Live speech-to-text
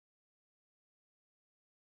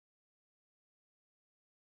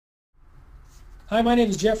Hi, my name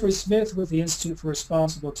is Jeffrey Smith with the Institute for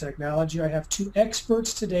Responsible Technology. I have two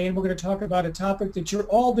experts today, and we're going to talk about a topic that you've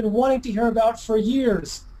all been wanting to hear about for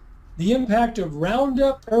years, the impact of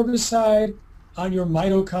Roundup herbicide on your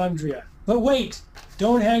mitochondria. But wait,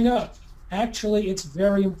 don't hang up. Actually, it's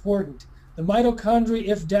very important. The mitochondria,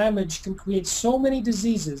 if damaged, can create so many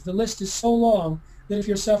diseases. The list is so long that if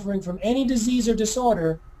you're suffering from any disease or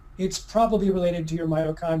disorder, it's probably related to your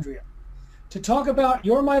mitochondria. To talk about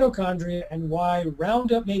your mitochondria and why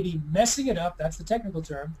Roundup may be messing it up, that's the technical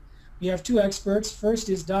term, we have two experts. First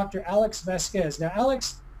is Dr. Alex Vasquez. Now,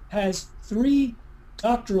 Alex has 3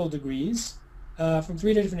 doctoral degrees from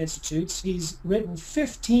 3 different institutes. He's written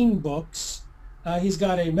 15 books. He's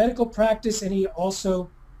got a medical practice, and he also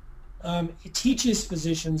teaches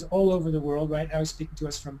physicians all over the world. Right now he's speaking to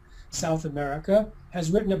us from South America,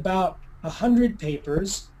 has written about 100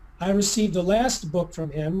 papers. I received the last book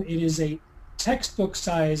from him. It is a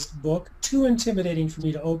textbook-sized book, too intimidating for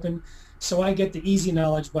me to open, so I get the easy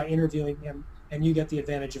knowledge by interviewing him, and you get the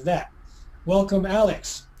advantage of that. Welcome,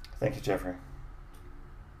 Alex. Thank you, Jeffrey.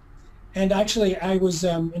 And actually, I was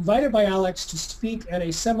invited by Alex to speak at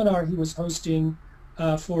a seminar he was hosting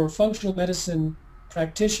for functional medicine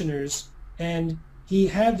practitioners, and he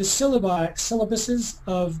had the syllabuses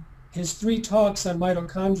of his 3 talks on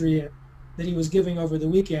mitochondria that he was giving over the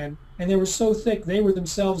weekend, and they were so thick they were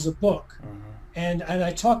themselves a book. Mm-hmm. And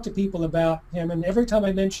I talked to people about him, and every time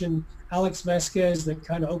I mentioned Alex Vasquez, they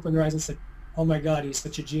kind of opened their eyes and said, "Oh my God, he's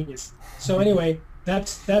such a genius." So anyway,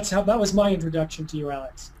 that was my introduction to you,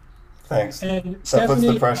 Alex. Thanks. And that Stephanie,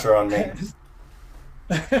 puts the pressure on me.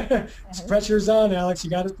 Pressure's on, Alex. You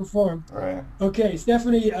got to perform. Right. Okay,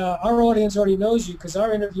 Stephanie, our audience already knows you because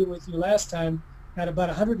our interview with you last time had about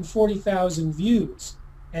 140,000 views.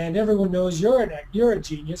 And everyone knows you're a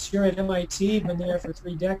genius. You're at MIT, been there for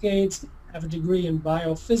 3 decades, have a degree in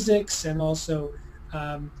biophysics and also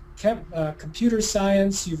computer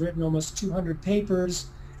science. You've written almost 200 papers.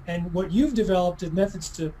 And what you've developed is methods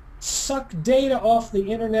to suck data off the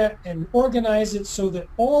internet and organize it so that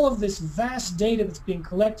all of this vast data that's being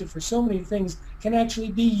collected for so many things can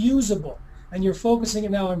actually be usable. And you're focusing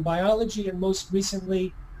it now on biology and most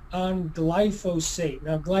recently on glyphosate.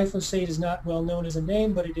 Now, glyphosate is not well known as a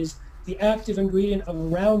name, but it is the active ingredient of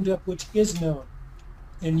Roundup, which is known.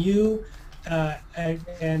 And you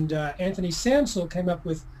and Anthony Samsel came up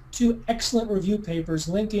with 2 excellent review papers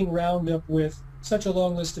linking Roundup with such a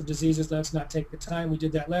long list of diseases. Let's not take the time. We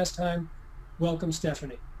did that last time. Welcome,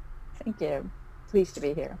 Stephanie. Thank you. Pleased to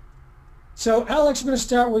be here. So, Alex, I'm going to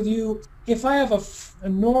start with you. If I have a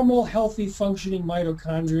normal, healthy, functioning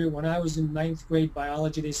mitochondria, when I was in 9th grade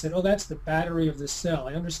biology, they said, oh, that's the battery of the cell.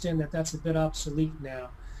 I understand that that's a bit obsolete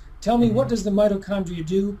now. Tell me, what does the mitochondria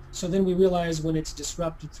do? So then we realize when it's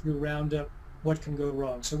disrupted through Roundup, what can go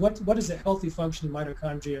wrong. So what does a healthy, functioning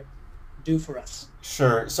mitochondria do for us?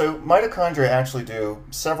 Sure. So mitochondria actually do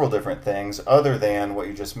several different things other than what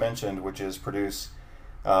you just mentioned, which is produce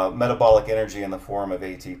metabolic energy in the form of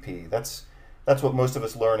ATP. That's what most of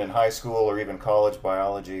us learn in high school or even college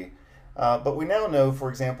biology. But we now know, for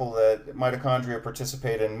example, that mitochondria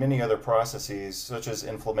participate in many other processes, such as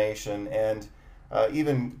inflammation and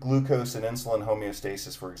even glucose and insulin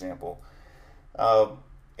homeostasis, for example.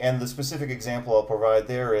 And the specific example I'll provide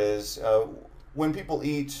there is when people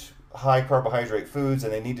eat high carbohydrate foods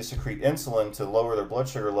and they need to secrete insulin to lower their blood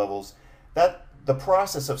sugar levels, that the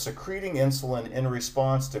process of secreting insulin in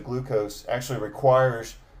response to glucose actually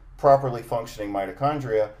requires properly functioning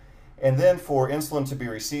mitochondria. And then for insulin to be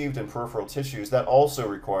received in peripheral tissues, that also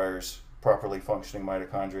requires properly functioning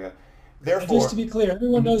mitochondria. Therefore, just to be clear,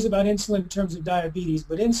 everyone knows about insulin in terms of diabetes,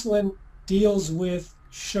 but insulin deals with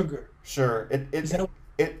sugar. Sure.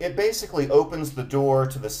 It basically opens the door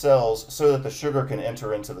to the cells so that the sugar can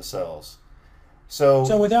enter into the cells.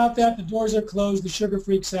 So without that, the doors are closed, the sugar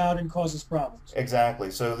freaks out and causes problems.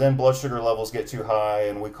 Exactly. So then blood sugar levels get too high,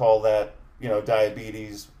 and we call that,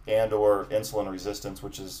 diabetes and or insulin resistance,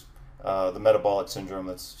 which is the metabolic syndrome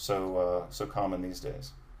that's so common these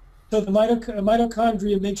days. So the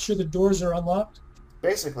mitochondria makes sure the doors are unlocked?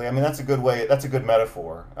 Basically, I mean, that's a good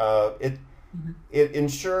metaphor. It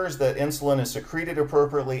ensures that insulin is secreted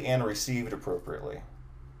appropriately and received appropriately.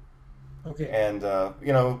 Okay. And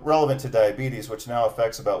relevant to diabetes, which now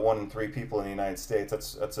affects about 1 in 3 people in the United States,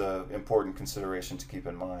 that's an important consideration to keep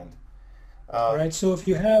in mind. All right. So if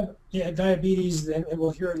you have diabetes, and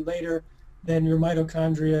we'll hear it later, then your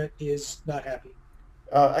mitochondria is not happy.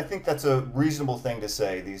 I think that's a reasonable thing to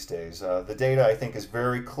say these days. The data, I think, is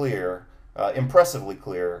very clear, impressively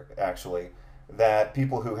clear, actually, that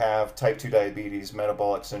people who have type 2 diabetes,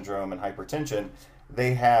 metabolic syndrome, and hypertension,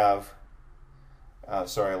 they have,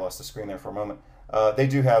 sorry, I lost the screen there for a moment. they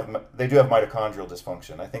do have mitochondrial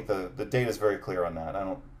dysfunction. I think the data is very clear on that.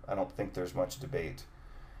 I don't think there's much debate.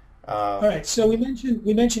 All right, so we mentioned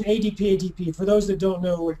ADP. For ththose that don't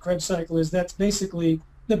know what Krebs cycle is, that's basically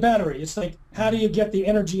the battery. It's like, how do you get the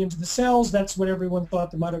energy into the cells? That's what everyone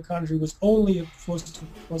thought the mitochondria was only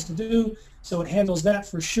supposed to do. So it handles that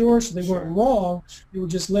for sure. So they weren't wrong. They were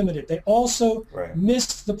just limited. They also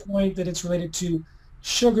missed the point that it's related to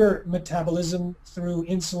sugar metabolism through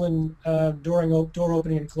insulin door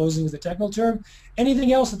opening and closing is the technical term.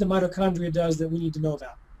 Anything else that the mitochondria does that we need to know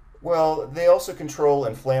about? Well, they also control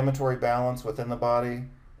inflammatory balance within the body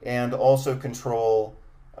and also control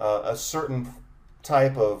a certain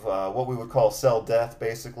type of what we would call cell death,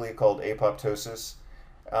 basically, called apoptosis.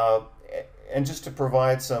 And just to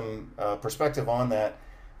provide some perspective on that,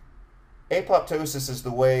 apoptosis is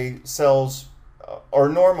the way cells are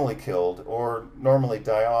normally killed or normally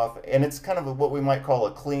die off, and it's kind of what we might call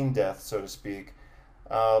a clean death, so to speak.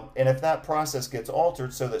 And if that process gets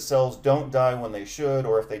altered so that cells don't die when they should,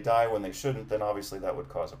 or if they die when they shouldn't, then obviously that would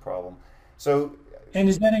cause a problem. So, and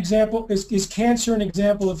is that example, is cancer an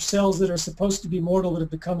example of cells that are supposed to be mortal that have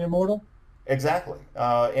become immortal? Exactly.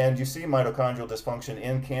 And you see mitochondrial dysfunction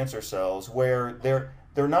in cancer cells where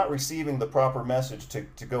they're not receiving the proper message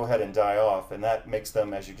to go ahead and die off, and that makes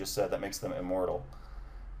them, as you just said, that makes them immortal.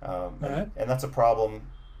 And that's a problem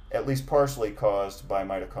at least partially caused by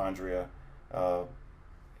mitochondria,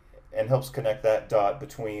 and helps connect that dot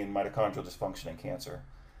between mitochondrial dysfunction and cancer.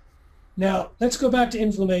 Now, let's go back to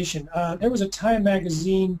inflammation. There was a Time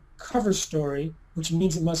magazine cover story, which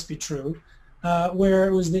means it must be true, where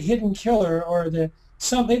it was the hidden killer, or they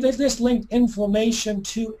just linked inflammation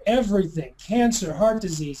to everything: cancer, heart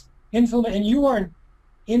disease, inflammation. And you are an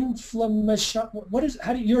inflammation.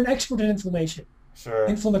 You're an expert in inflammation? Sure.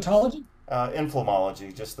 Inflammatology?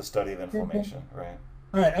 Inflammology, just the study of inflammation, right?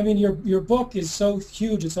 All right. I mean, your book is so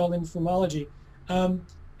huge; it's all inflammology,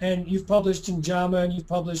 and you've published in JAMA and you've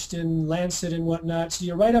published in Lancet and whatnot. So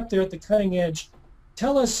you're right up there at the cutting edge.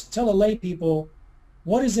 Tell the lay people,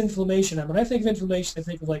 what is inflammation? I mean, when I think of inflammation, I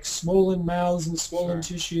think of like swollen mouths and swollen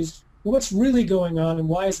tissues. But what's really going on, and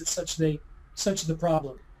why is it such the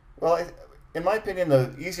problem? Well, in my opinion,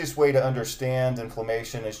 the easiest way to understand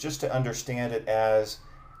inflammation is just to understand it as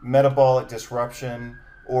metabolic disruption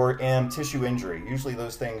and tissue injury. Usually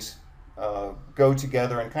those things go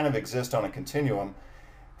together and kind of exist on a continuum.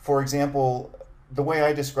 For example, the way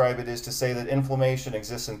I describe it is to say that inflammation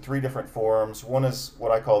exists in three different forms. One is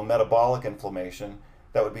what I call metabolic inflammation.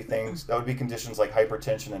 That would be conditions like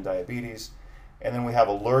hypertension and diabetes. And then we have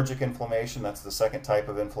allergic inflammation. That's the second type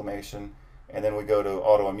of inflammation. And then we go to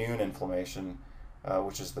autoimmune inflammation,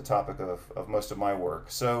 which is the topic of most of my work.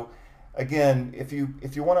 So again, if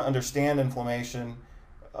you want to understand inflammation,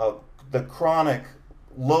 the chronic,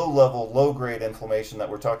 low-level, low-grade inflammation that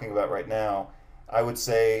we're talking about right now, I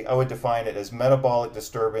would define it as metabolic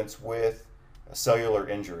disturbance with cellular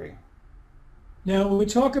injury. Now, when we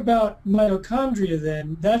talk about mitochondria,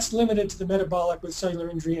 then, that's limited to the metabolic with cellular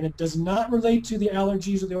injury, and it does not relate to the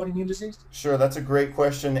allergies or the autoimmune disease? Sure, that's a great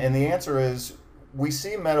question, and the answer is we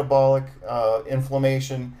see metabolic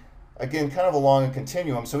inflammation, again, kind of along a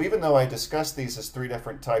continuum. So even though I discussed these as three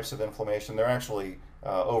different types of inflammation, they're actually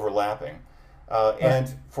overlapping.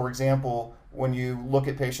 And, for example, when you look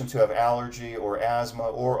at patients who have allergy or asthma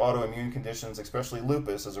or autoimmune conditions, especially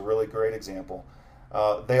lupus is a really great example,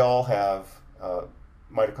 they all have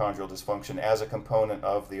mitochondrial dysfunction as a component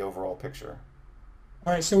of the overall picture.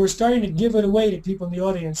 All right, so we're starting to give it away to people in the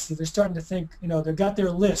audience. They're starting to think, they've got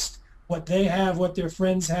their list, what they have, what their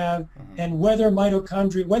friends have, and whether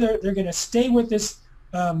they're going to stay with this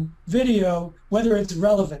video, whether it's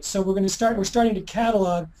relevant. So we're starting to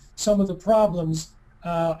catalog some of the problems,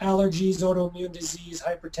 allergies, autoimmune disease,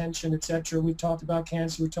 hypertension, etc. We've talked about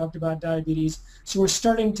cancer, we've talked about diabetes. So we're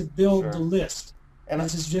starting to build the list. And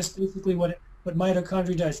this is just basically what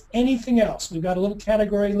mitochondria does. Anything else? We've got a little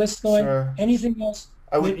category list going. Sure. Anything else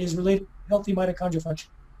that is related to healthy mitochondrial function?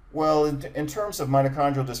 Well, in terms of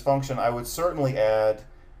mitochondrial dysfunction, I would certainly add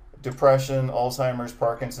depression, Alzheimer's,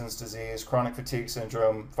 Parkinson's disease, chronic fatigue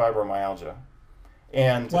syndrome, fibromyalgia,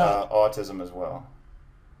 and autism as well.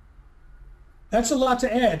 That's a lot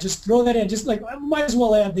to add. Just throw that in. Just like, I might as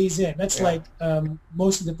well add these in. That's like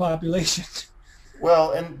most of the population.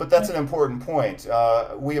 Well, but that's an important point.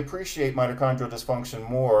 We appreciate mitochondrial dysfunction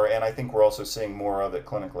more, and I think we're also seeing more of it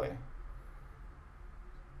clinically.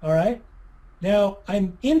 All right. Now,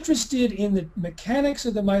 I'm interested in the mechanics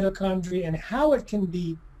of the mitochondria and how it can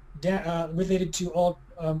be related to all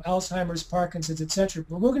Alzheimer's, Parkinson's, etc.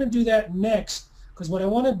 But we're going to do that next, because what I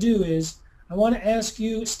want to do is I want to ask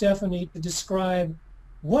you, Stephanie, to describe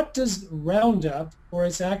what does Roundup, or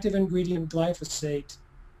its active ingredient glyphosate,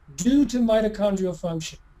 do to mitochondrial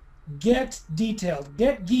function? Get detailed,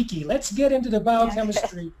 get geeky. Let's get into the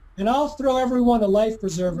biochemistry, and I'll throw everyone a life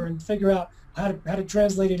preserver and figure out how to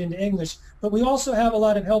translate it into English. But we also have a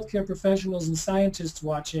lot of healthcare professionals and scientists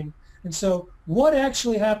watching. And so what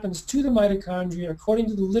actually happens to the mitochondria according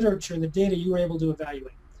to the literature and the data you were able to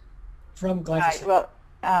evaluate from glyphosate? Right.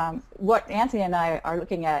 Well, what Anthony and I are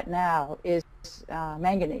looking at now is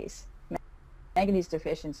manganese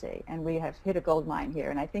deficiency, and we have hit a gold mine here,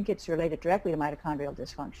 and I think it's related directly to mitochondrial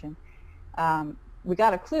dysfunction. We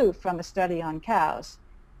got a clue from a study on cows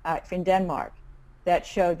in Denmark that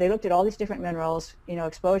showed they looked at all these different minerals,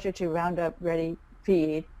 exposure to Roundup Ready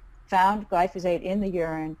feed, found glyphosate in the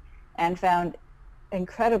urine, and found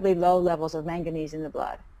incredibly low levels of manganese in the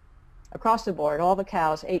blood. Across the board, all the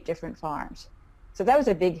cows, 8 different farms. So that was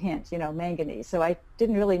a big hint, manganese. So I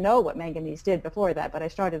didn't really know what manganese did before that, but I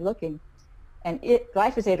started looking. And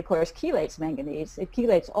glyphosate, of course, chelates manganese. It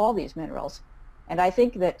chelates all these minerals. And I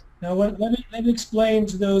think that... Now, let me explain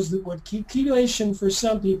to those that what chelation, for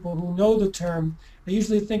some people who know the term, they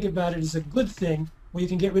usually think about it as a good thing where you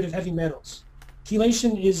can get rid of heavy metals.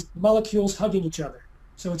 Chelation is molecules hugging each other.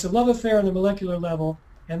 So it's a love affair on the molecular level,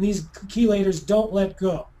 and these chelators don't let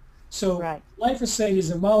go. So right. Glyphosate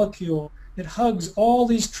is a molecule that hugs all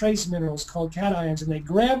these trace minerals called cations, and they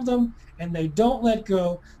grab them and they don't let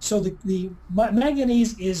go. So the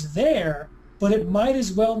manganese is there, but it might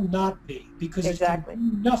as well not be, because exactly. it can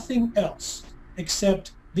do nothing else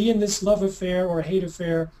except be in this love affair or hate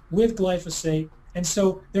affair with glyphosate. And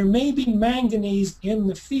so there may be manganese in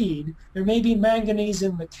the feed, there may be manganese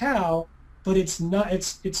in the cow, but it's not.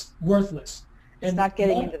 It's worthless. It's not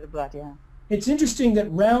getting into the blood. Yeah. It's interesting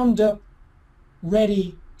that Roundup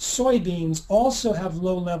Ready soybeans also have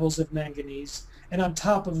low levels of manganese, and on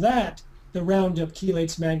top of that, the Roundup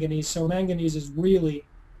chelates manganese. So manganese is really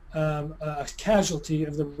a casualty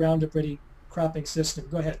of the Roundup Ready cropping system.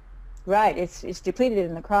 Go ahead. Right. It's depleted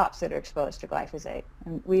in the crops that are exposed to glyphosate,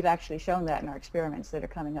 and we've actually shown that in our experiments that are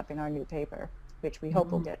coming up in our new paper, which we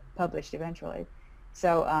hope will get published eventually.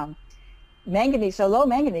 So manganese, so low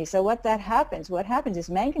manganese. So what happens is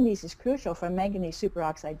manganese is crucial for manganese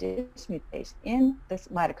superoxide dismutase in the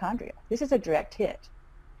mitochondria. This is a direct hit.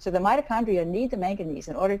 So the mitochondria need the manganese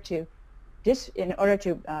in order to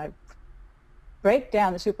break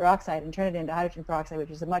down the superoxide and turn it into hydrogen peroxide, which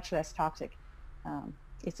is a much less toxic.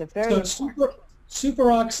 It's a very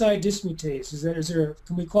superoxide dismutase.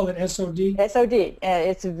 Can we call it SOD? SOD.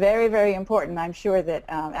 It's very, very important. I'm sure that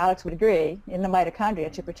Alex would agree in the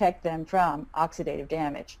mitochondria to protect them from oxidative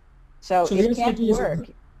damage. So it can't work.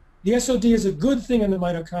 The SOD is a good thing in the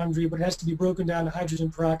mitochondria, but it has to be broken down to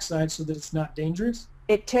hydrogen peroxide so that it's not dangerous.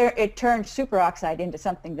 It turns superoxide into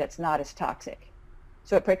something that's not as toxic.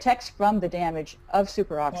 So it protects from the damage of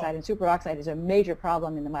superoxide, and superoxide is a major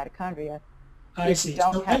problem in the mitochondria. I see.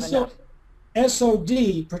 So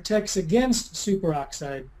SOD protects against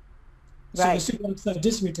superoxide. Right. So the superoxide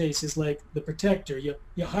dismutase is like the protector. You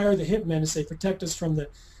hire the hitmen to say protect us from the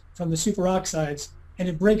superoxides, and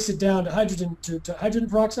it breaks it down to hydrogen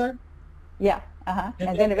peroxide. Yeah.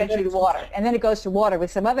 And then eventually water, and then it goes to water with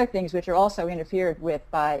some other things which are also interfered with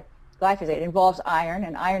by glyphosate. It involves iron,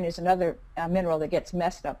 and iron is another mineral that gets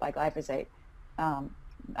messed up by glyphosate.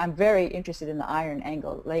 I'm very interested in the iron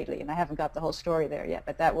angle lately, and I haven't got the whole story there yet,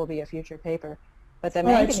 but that will be a future paper. But the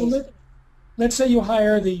manganese... All right, so let's say you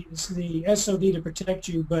hire the SOD to protect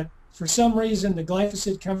you, but for some reason the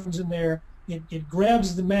glyphosate comes in there, it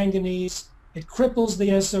grabs the manganese, it cripples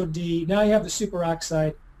the SOD, now you have the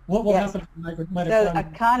superoxide. What will happen to the mitochondria? So a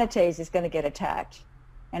conatase is going to get attacked,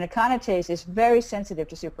 and a conatase is very sensitive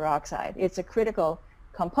to superoxide. It's a critical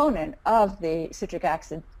component of the citric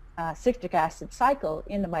acid cycle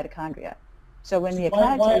in the mitochondria. So when the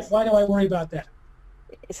conatase, why do I worry about that?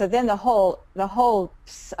 So then the whole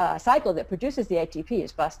cycle that produces the ATP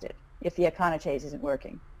is busted if the aconitase isn't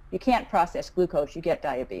working. You can't process glucose, you get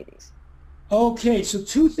diabetes. Okay, so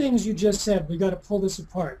 2 things you just said. We got to pull this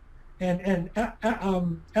apart. And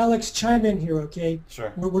Alex, chime in here, okay?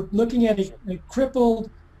 Sure. We're looking at a crippled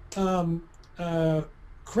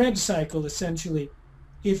Krebs cycle, essentially.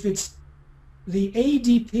 If it's the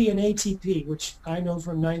ADP and ATP, which I know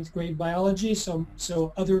from 9th grade biology, so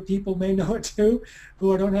other people may know it too,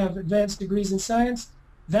 who don't have advanced degrees in science,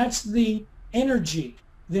 that's the energy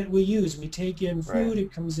that we use. We take in food, it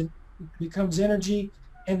becomes energy,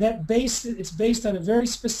 and it's based on a very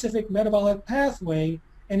specific metabolic pathway.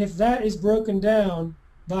 And if that is broken down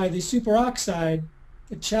by the superoxide,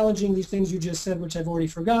 challenging these things you just said, which I've already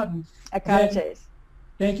forgotten. Aconitase.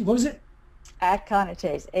 Thank you. What was it?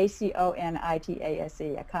 Aconitase,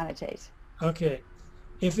 A-C-O-N-I-T-A-S-E, aconitase. Okay.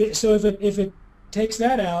 If it takes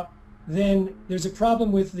that out, then there's a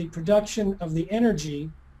problem with the production of the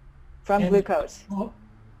energy From glucose.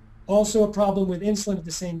 also a problem with insulin at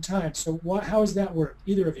the same time. So how does that work?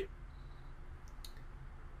 Either of you?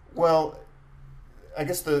 Well, I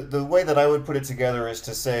guess the way that I would put it together is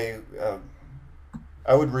to say,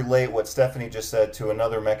 I would relate what Stephanie just said to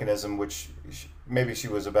another mechanism which maybe she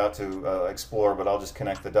was about to explore, but I'll just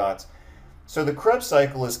connect the dots. So the Krebs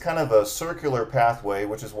cycle is kind of a circular pathway,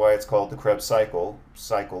 which is why it's called the Krebs cycle,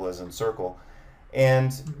 cycle as in circle.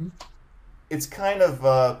 And it's kind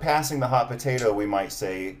of passing the hot potato, we might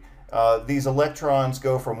say. These electrons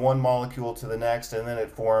go from one molecule to the next, and then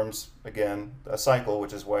it forms, again, a cycle,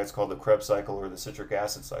 which is why it's called the Krebs cycle or the citric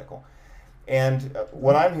acid cycle. And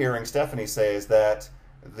what I'm hearing Stephanie say is that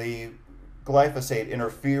the glyphosate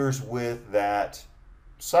interferes with that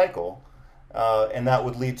cycle, and that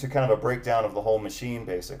would lead to kind of a breakdown of the whole machine,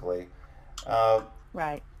 basically.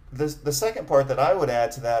 Right. The second part that I would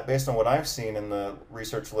add to that, based on what I've seen in the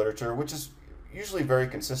research literature, which is usually very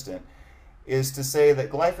consistent, is to say that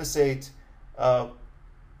glyphosate,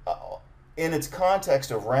 in its context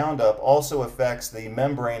of Roundup, also affects the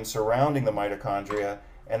membrane surrounding the mitochondria,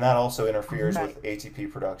 and that also interferes with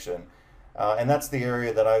ATP production. And that's the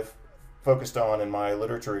area that I've focused on in my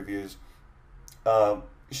literature reviews,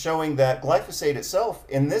 showing that glyphosate itself,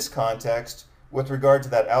 in this context, with regard to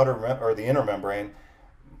that outer or the inner membrane,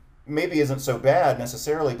 maybe isn't so bad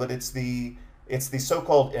necessarily, but it's the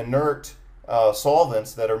so-called inert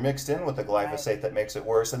solvents that are mixed in with the glyphosate that makes it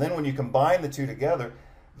worse. And then when you combine the two together,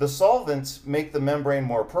 the solvents make the membrane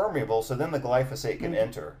more permeable, so then the glyphosate can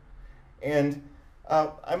enter. And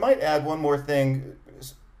I might add one more thing,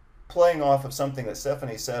 playing off of something that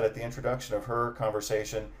Stephanie said at the introduction of her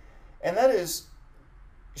conversation, and that is,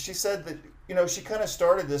 she said that, you know, she kind of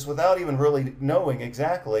started this without even really knowing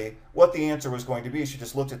exactly what the answer was going to be. She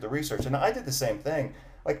just looked at the research, and I did the same thing.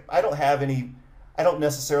 Like, I don't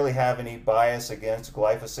necessarily have any bias against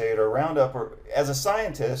glyphosate or Roundup, or as a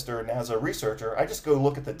scientist or as a researcher, I just go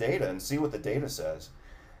look at the data and see what the data says.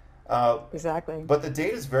 Exactly. But the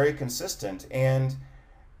data is very consistent, and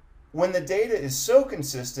when the data is so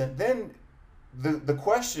consistent, then the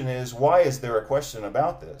question is, why is there a question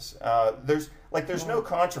about this? There's no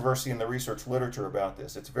controversy in the research literature about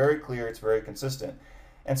this. It's very clear, it's very consistent.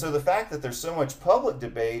 And so the fact that there's so much public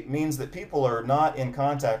debate means that people are not in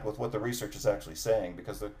contact with what the research is actually saying,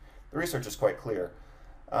 because the research is quite clear.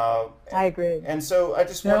 I agree. And so I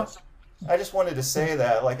just wanted to say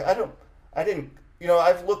that, like,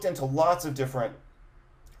 I've looked into lots of different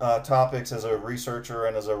topics as a researcher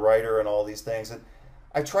and as a writer and all these things, and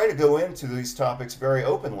I try to go into these topics very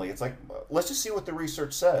openly. It's like, let's just see what the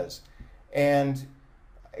research says. And,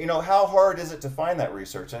 you know, how hard is it to find that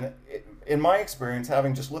research? And in my experience,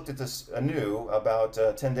 having just looked at this anew about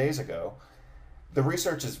 10 days ago, the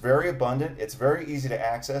research is very abundant, it's very easy to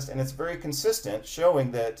access, and it's very consistent,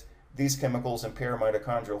 showing that these chemicals impair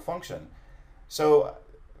mitochondrial function. So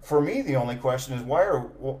for me, the only question is, why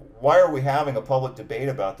are we having a public debate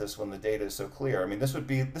about this when the data is so clear? I mean, this would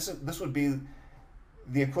be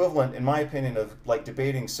the equivalent, in my opinion, of like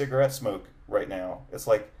debating cigarette smoke right now. It's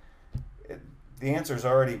like the answer is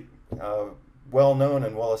already well known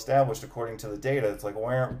and well established according to the data. It's like,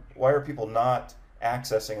 why are people not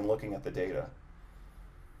accessing and looking at the data?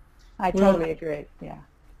 I totally agree. Yeah.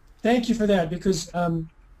 Thank you for that, because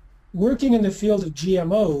working in the field of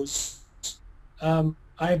GMOs,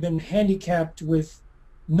 I've been handicapped with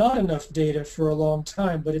not enough data for a long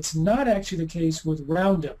time, but it's not actually the case with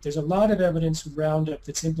Roundup. There's a lot of evidence with Roundup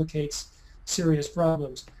that implicates serious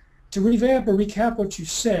problems. To revamp or recap what you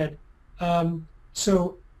said,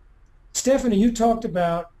 so Stephanie, you talked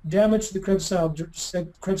about damage to the Krebs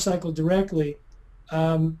cycle directly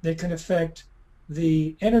that can affect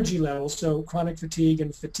the energy levels, so chronic fatigue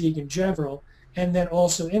and fatigue in general, and then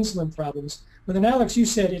also insulin problems. But then, Alex, you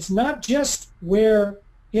said it's not just where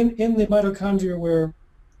in the mitochondria where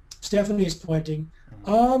Stephanie is pointing,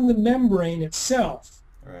 on the membrane itself.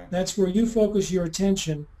 Right. That's where you focus your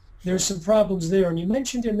attention. There's some problems there. And you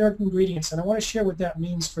mentioned inert ingredients, and I want to share what that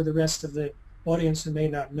means for the rest of the audience who may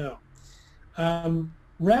not know.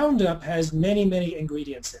 Roundup has many, many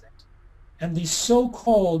ingredients in it. And the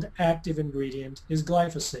so-called active ingredient is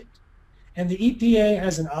glyphosate. And the EPA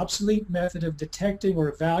has an obsolete method of detecting or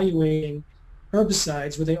evaluating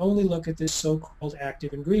herbicides where they only look at this so-called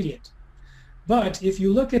active ingredient. But if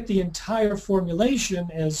you look at the entire formulation,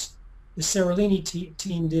 as the Seralini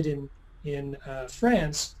team did in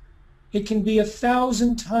France, it can be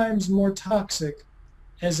 1,000 times more toxic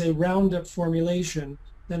as a Roundup formulation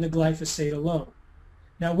than the glyphosate alone.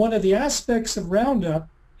 Now, one of the aspects of Roundup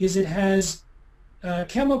is it has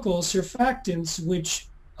chemical surfactants which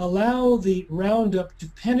allow the Roundup to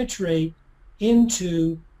penetrate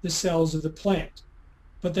into the cells of the plant.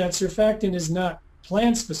 But that surfactant is not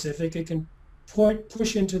plant specific. It can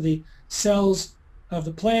push into the cells of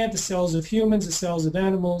the plant, the cells of humans, the cells of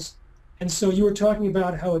animals. And so you were talking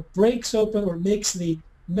about how it breaks open or makes the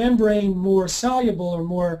membrane more soluble or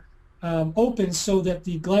more open so that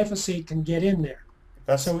the glyphosate can get in there.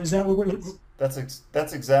 So is that what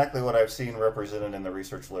that's exactly what I've seen represented in the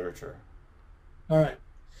research literature. All right.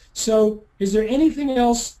 So is there anything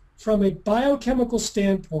else from a biochemical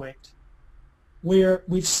standpoint where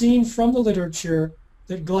we've seen from the literature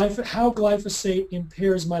that how glyphosate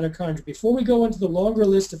impairs mitochondria? Before we go into the longer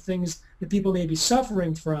list of things that people may be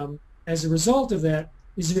suffering from as a result of that,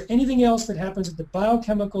 is there anything else that happens at the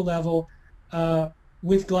biochemical level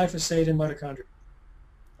with glyphosate and mitochondria?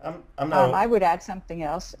 I would add something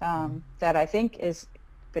else that I think is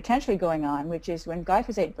potentially going on, which is when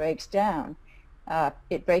glyphosate breaks down,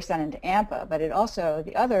 it breaks down into AMPA, but it also,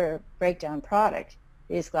 the other breakdown product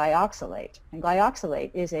is glyoxylate. And glyoxylate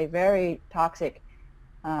is a very toxic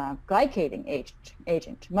glycating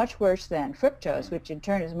agent, much worse than fructose, which in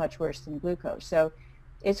turn is much worse than glucose. So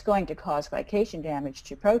it's going to cause glycation damage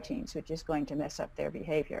to proteins, which is going to mess up their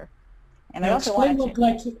behavior. And now, explain what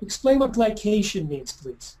glycation means,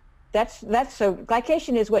 please. So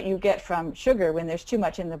glycation is what you get from sugar when there's too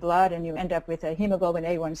much in the blood and you end up with a hemoglobin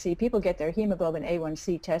A1C. People get their hemoglobin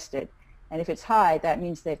A1C tested, and if it's high, that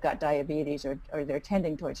means they've got diabetes or they're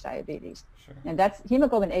tending towards diabetes. Sure. And that's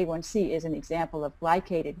hemoglobin A1C is an example of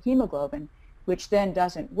glycated hemoglobin, which then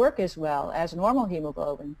doesn't work as well as normal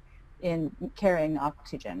hemoglobin in carrying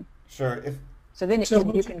oxygen. Sure. So then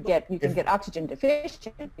you can get oxygen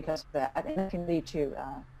deficient because of that, and it can lead to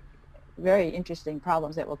very interesting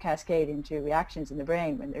problems that will cascade into reactions in the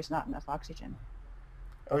brain when there's not enough oxygen.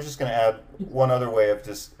 I was just going to add one other way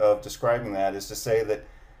of describing that is to say that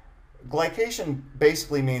glycation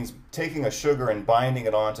basically means taking a sugar and binding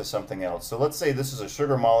it onto something else. So let's say this is a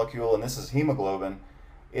sugar molecule and this is hemoglobin.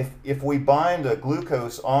 If we bind a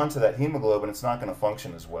glucose onto that hemoglobin, it's not going to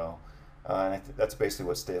function as well. And that's basically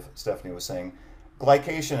what Stephanie was saying.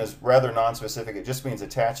 Glycation is rather nonspecific. It just means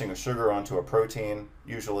attaching a sugar onto a protein,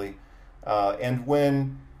 usually. And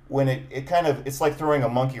when it's like throwing a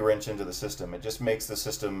monkey wrench into the system. It just makes the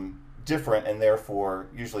system different and therefore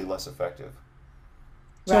usually less effective.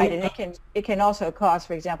 Right, and it can also cause,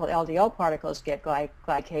 for example, LDL particles get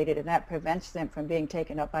glycated, and that prevents them from being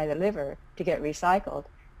taken up by the liver to get recycled,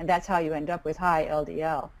 and that's how you end up with high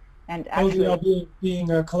LDL. And actually, LDL being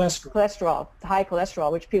cholesterol. Cholesterol, high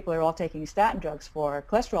cholesterol, which people are all taking statin drugs for.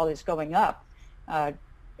 Cholesterol is going up. High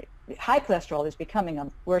cholesterol is becoming a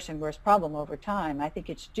worse and worse problem over time. I think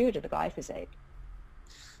it's due to the glyphosate.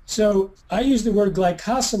 So I use the word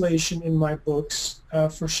glycosylation in my books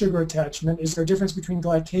for sugar attachment. Is there a difference between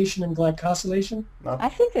glycation and glycosylation? I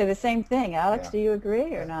think they're the same thing. Alex, do you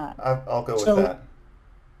agree or not? I'll go with that.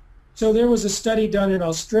 So there was a study done in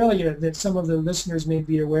Australia that some of the listeners may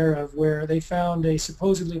be aware of where they found a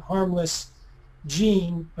supposedly harmless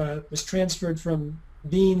gene was transferred from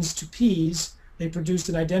beans to peas. They produced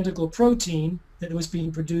an identical protein that was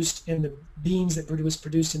being produced in the beans that was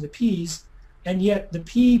produced in the peas, and yet the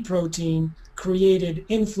pea protein created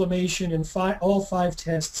inflammation in all 5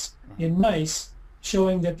 tests in mice,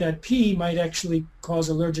 showing that pea might actually cause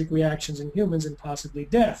allergic reactions in humans and possibly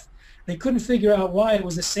death. They couldn't figure out why. It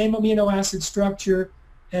was the same amino acid structure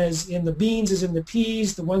as in the beans as in the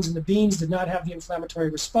peas. The ones in the beans did not have the inflammatory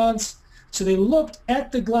response. So they looked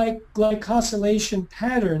at the glycosylation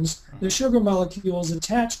patterns, the sugar molecules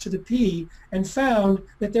attached to the pea, and found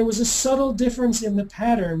that there was a subtle difference in the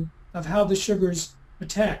pattern of how the sugars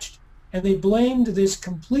attached. And they blamed this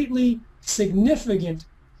completely significant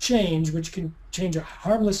change, which can change a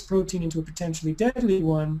harmless protein into a potentially deadly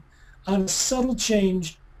one, on a subtle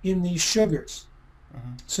change in these sugars.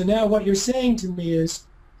 So now what you're saying to me is,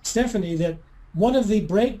 Stephanie, that one of the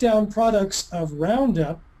breakdown products of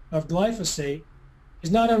Roundup, of glyphosate, is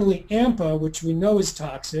not only AMPA, which we know is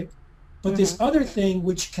toxic, but this other thing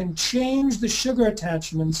which can change the sugar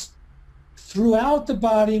attachments throughout the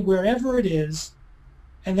body, wherever it is,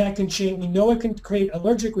 and that can change. We know it can create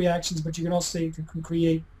allergic reactions, but you can also say it can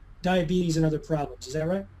create diabetes and other problems. Is that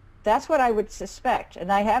right? That's what I would suspect,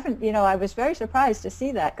 and I haven't, I was very surprised to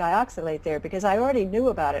see that glyoxylate there because I already knew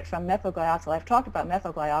about it from methylglyoxal. I've talked about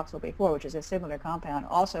methylglyoxal before, which is a similar compound,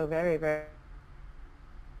 also very, very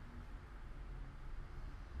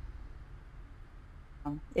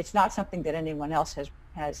it's not something that anyone else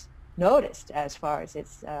has noticed as far as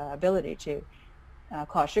its ability to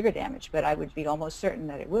cause sugar damage, but I would be almost certain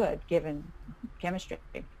that it would, given chemistry.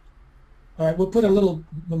 All right, we'll put a little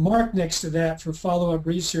mark next to that for follow-up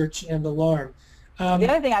research and alarm. The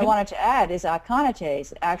other thing I wanted to add is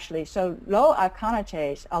iconitase, actually. So low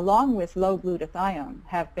iconitase, along with low glutathione,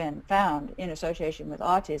 have been found in association with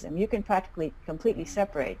autism. You can practically completely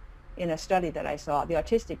separate, in a study that I saw, the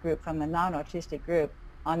autistic group from the non-autistic group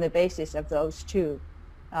on the basis of those two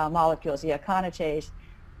molecules, the iconitase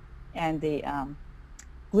and the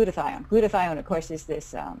glutathione. Glutathione, of course, is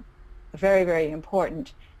this very, very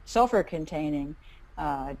important sulfur-containing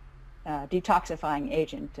detoxifying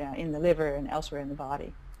agent in the liver and elsewhere in the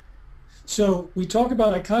body. So we talk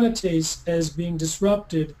about iconitase as being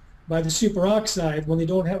disrupted by the superoxide when they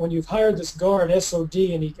don't have, when you've hired this guard SOD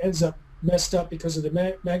and he ends up messed up because of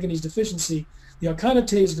the manganese deficiency, the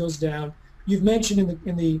iconitase goes down. You've mentioned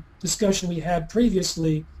in the discussion we had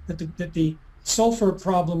previously that the sulfur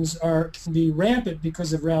problems can be rampant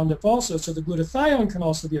because of Roundup also, so the glutathione can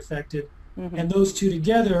also be affected, and those two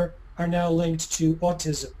together are now linked to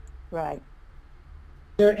autism. Right.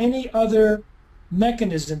 Is there any other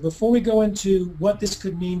mechanism, before we go into what this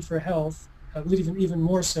could mean for health, even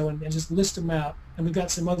more so, and just list them out, and we've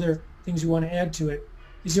got some other things you want to add to it,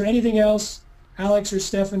 is there anything else, Alex or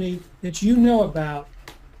Stephanie, that you know about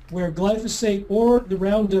where glyphosate or the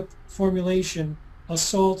Roundup formulation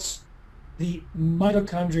assaults the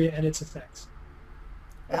mitochondria and its effects?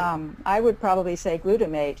 I would probably say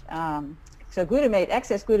glutamate. So glutamate,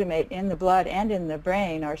 excess glutamate in the blood and in the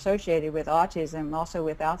brain are associated with autism, also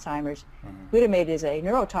with Alzheimer's. Glutamate is a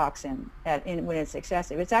neurotoxin when it's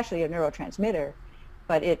excessive. It's actually a neurotransmitter,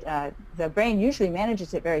 but the brain usually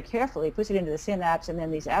manages it very carefully, puts it into the synapse, and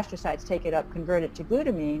then these astrocytes take it up, convert it to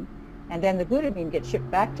glutamine, and then the glutamine gets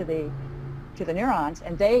shipped back to the neurons,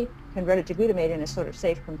 and they convert it to glutamate in a sort of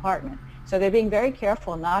safe compartment. So they're being very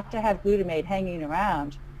careful not to have glutamate hanging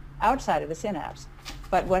around outside of the synapse.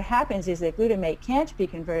 But what happens is that glutamate can't be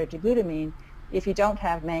converted to glutamine if you don't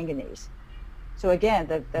have manganese. So again,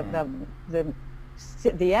 the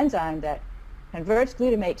enzyme that converts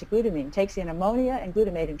glutamate to glutamine, takes in ammonia and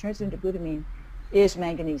glutamate and turns it into glutamine, is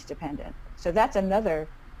manganese dependent. So that's another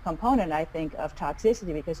component, I think, of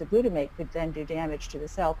toxicity, because the glutamate could then do damage to the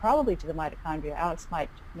cell, probably to the mitochondria. Alex might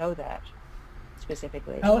know that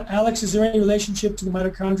specifically. Alex, is there any relationship to the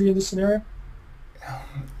mitochondria in this scenario?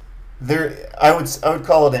 I would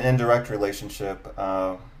call it an indirect relationship,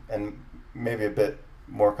 and maybe a bit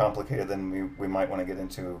more complicated than we might want to get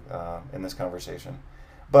into in this conversation.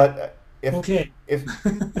 But glutamate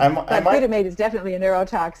is definitely a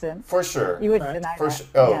neurotoxin. For sure. You wouldn't deny that. Sure.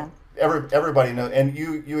 Oh, yeah. Everybody knows, and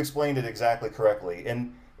you explained it exactly correctly.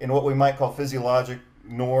 In what we might call physiologic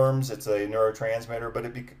norms, it's a neurotransmitter, but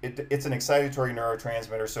it's an excitatory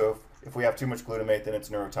neurotransmitter. So if we have too much glutamate, then it's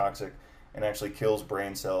neurotoxic and actually kills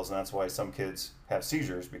brain cells, and that's why some kids have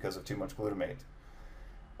seizures because of too much glutamate.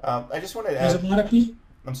 I just wanted to add. There's a lot of people.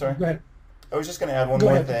 I'm sorry. Go ahead. I was just going to add one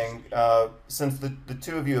more thing. Since the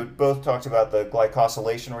two of you have both talked about the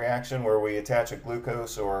glycosylation reaction, where we attach a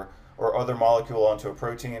glucose or other molecule onto a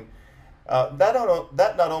protein,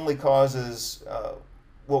 that not only causes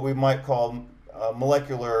what we might call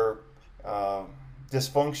molecular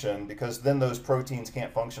dysfunction, because then those proteins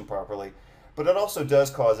can't function properly, but it also does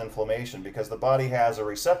cause inflammation because the body has a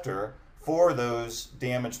receptor for those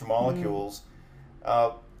damaged molecules.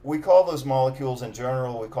 We call those molecules in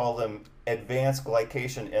general, we call them advanced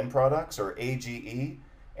glycation end products, or AGE,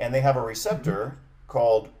 and they have a receptor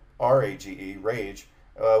called RAGE,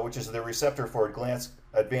 which is the receptor for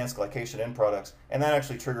advanced glycation end products, and that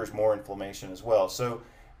actually triggers more inflammation as well. So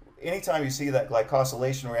anytime you see that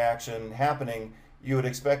glycosylation reaction happening, you would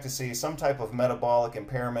expect to see some type of metabolic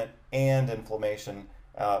impairment and inflammation,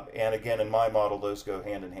 and again, in my model, those go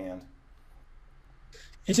hand in hand.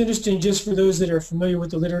 It's interesting, just for those that are familiar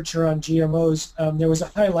with the literature on GMOs, there was a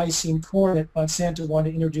high lysine corn that Monsanto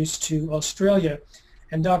wanted to introduce to Australia,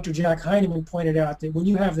 and Dr. Jack Heinemann pointed out that when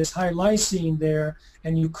you have this high lysine there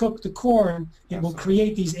and you cook the corn, it will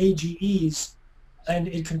create these AGEs, and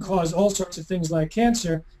it can cause all sorts of things like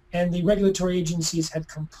cancer, and the regulatory agencies had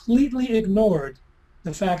completely ignored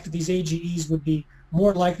the fact that these AGEs would be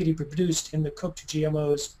more likely to be produced in the cooked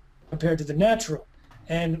GMOs compared to the natural.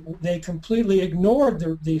 And they completely ignored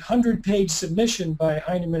the 100-page submission by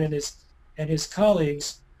Heinemann and his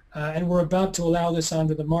colleagues, and were about to allow this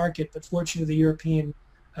onto the market. But fortunately, the European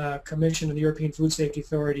Commission and the European Food Safety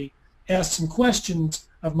Authority asked some questions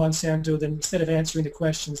of Monsanto. Then instead of answering the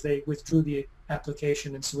questions, they withdrew the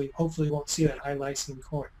application, and so we hopefully won't see that high lysine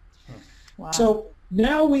corn. Wow. So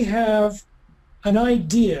now we have an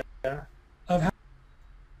idea of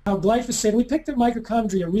how glyphosate, we picked up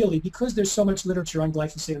mitochondria really because there's so much literature on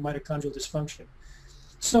glyphosate and mitochondrial dysfunction.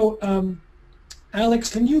 So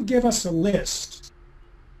Alex, can you give us a list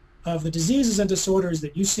of the diseases and disorders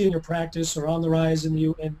that you see in your practice or on the rise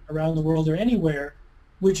in around the world or anywhere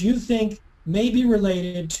which you think may be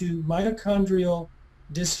related to mitochondrial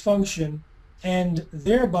dysfunction and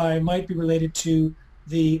thereby might be related to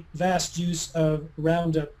the vast use of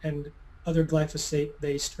Roundup and other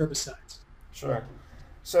glyphosate-based herbicides? Sure.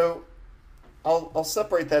 So I'll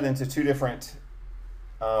separate that into two different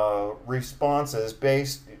responses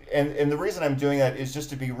based, and the reason I'm doing that is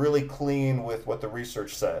just to be really clean with what the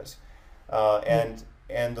research says, and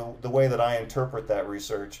the way that I interpret that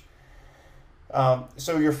research.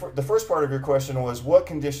 So the first part of your question was, what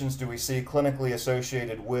conditions do we see clinically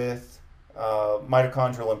associated with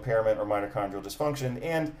mitochondrial impairment or mitochondrial dysfunction?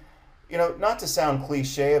 And not to sound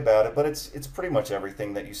cliche about it, but it's pretty much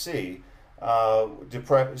everything that you see.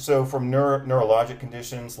 So from neurologic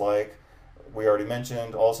conditions like we already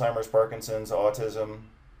mentioned, Alzheimer's, Parkinson's, autism,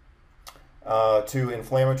 to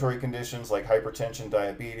inflammatory conditions like hypertension,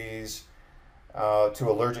 diabetes, to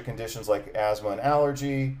allergic conditions like asthma and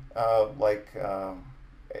allergy,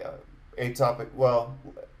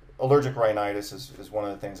 allergic rhinitis is one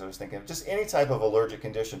of the things I was thinking of. Just any type of allergic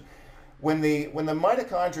condition. When the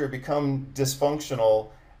mitochondria become dysfunctional,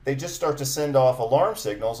 they just start to send off alarm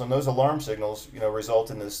signals, and those alarm signals,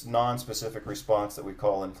 result in this non-specific response that we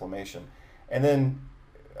call inflammation. And then,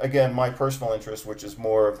 again, my personal interest, which is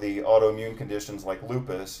more of the autoimmune conditions like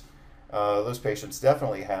lupus, those patients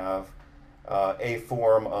definitely have a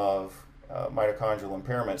form of mitochondrial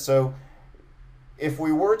impairment. So if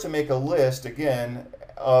we were to make a list, again,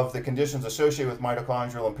 of the conditions associated with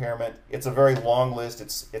mitochondrial impairment, it's a very long list.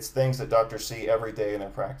 It's things that doctors see every day in their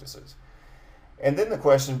practices. And then the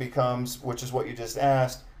question becomes, which is what you just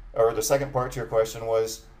asked, or the second part to your question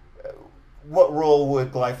was, what role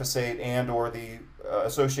would glyphosate and or the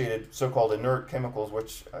associated so-called inert chemicals,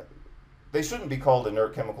 which they shouldn't be called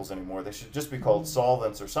inert chemicals anymore. They should just be called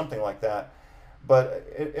solvents or something like that. But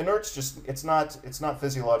inert's it's not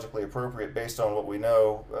physiologically appropriate based on what we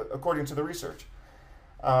know according to the research.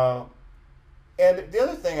 And the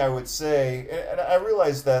other thing I would say, and I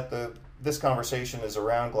realize that this conversation is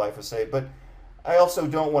around glyphosate, but I also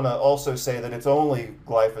don't want to also say that it's only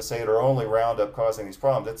glyphosate or only Roundup causing these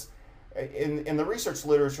problems. In the research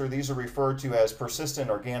literature, these are referred to as persistent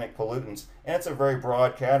organic pollutants, and it's a very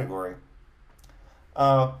broad category.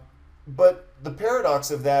 But the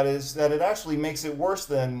paradox of that is that it actually makes it worse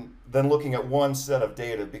than looking at one set of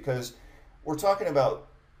data, because we're talking about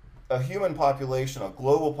a human population, a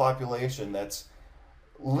global population that's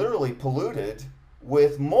literally polluted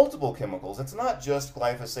with multiple chemicals. It's not just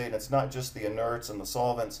glyphosate, it's not just the inerts and the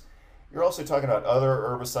solvents. You're also talking about other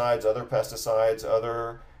herbicides, other pesticides,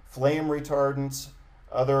 other flame retardants,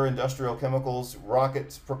 other industrial chemicals,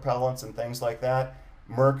 rockets, propellants, and things like that,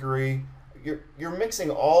 mercury. You're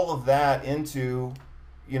mixing all of that into,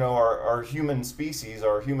 our human species,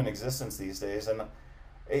 our human existence these days, and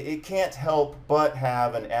it can't help but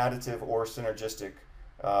have an additive or synergistic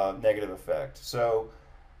negative effect. So,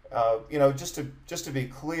 just to be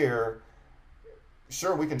clear,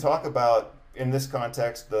 sure, we can talk about in this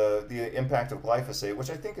context the impact of glyphosate, which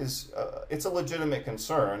I think is it's a legitimate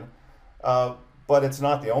concern, but it's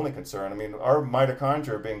not the only concern. I mean, our mitochondria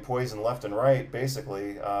are being poisoned left and right,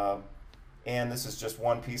 basically, and this is just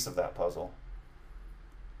one piece of that puzzle.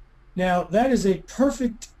 Now, that is a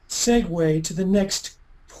perfect segue to the next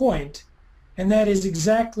point, and that is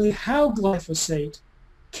exactly how glyphosate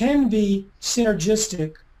can be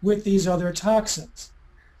synergistic with these other toxins.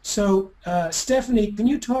 So, Stephanie, can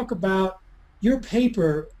you talk about your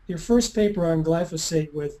paper, your first paper on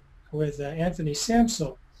glyphosate with Anthony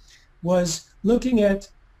Samsel, was looking at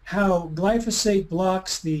how glyphosate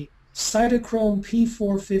blocks the cytochrome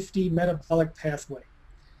P450 metabolic pathway.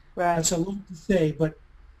 Right. That's a lot to say, but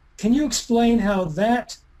can you explain how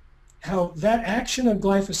that action of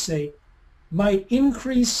glyphosate might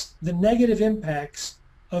increase the negative impacts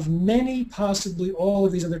of many, possibly all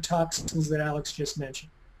of these other toxins that Alex just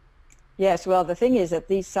mentioned? Yes, well, the thing is that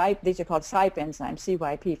these are called CYP enzymes,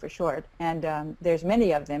 CYP for short, and there's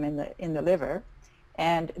many of them in the liver,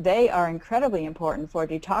 and they are incredibly important for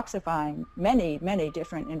detoxifying many, many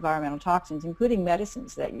different environmental toxins, including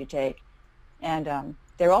medicines that you take, and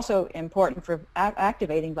they're also important for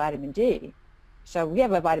activating vitamin D. So we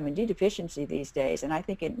have a vitamin D deficiency these days, and I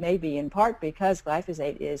think it may be in part because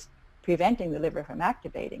glyphosate is preventing the liver from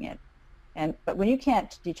activating it. But when you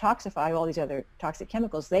can't detoxify all these other toxic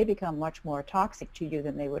chemicals, they become much more toxic to you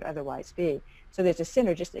than they would otherwise be. So there's a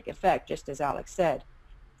synergistic effect, just as Alex said,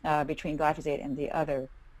 between glyphosate and the other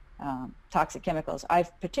toxic chemicals.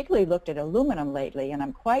 I've particularly looked at aluminum lately, and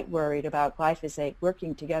I'm quite worried about glyphosate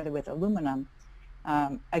working together with aluminum,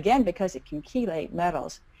 again, because it can chelate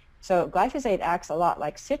metals. So glyphosate acts a lot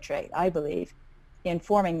like citrate, I believe, in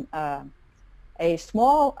forming a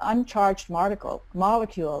small uncharged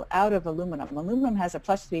molecule out of aluminum. Aluminum has a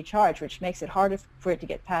 +3 charge, which makes it harder for it to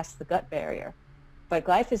get past the gut barrier. But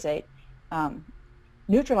glyphosate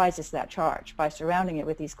neutralizes that charge by surrounding it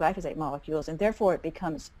with these glyphosate molecules, and therefore it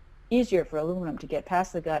becomes easier for aluminum to get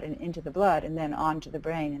past the gut and into the blood and then on to the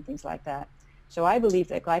brain and things like that. So I believe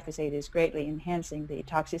that glyphosate is greatly enhancing the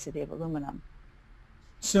toxicity of aluminum.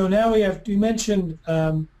 So now you mentioned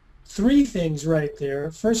 3 things right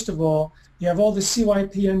there. First of all, you have all the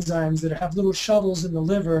CYP enzymes that have little shovels in the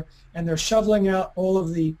liver, and they're shoveling out all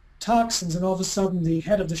of the toxins, and all of a sudden the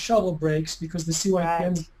head of the shovel breaks because the CYP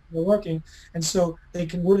enzymes are working, and so they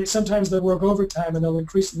can work. Sometimes they'll work overtime and they'll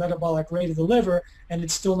increase the metabolic rate of the liver, and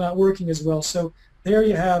it's still not working as well. So there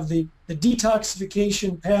you have the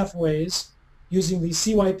detoxification pathways using these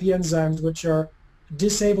CYP enzymes, which are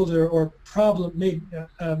disabled or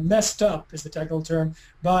messed up is the technical term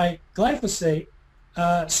by glyphosate,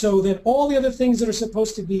 so that all the other things that are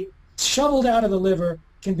supposed to be shoveled out of the liver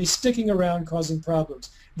can be sticking around causing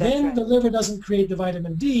problems. Then the liver doesn't create the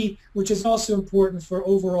vitamin D, which is also important for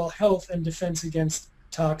overall health and defense against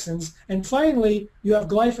toxins. And finally, you have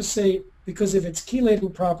glyphosate, because of its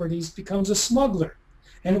chelating properties, becomes a smuggler,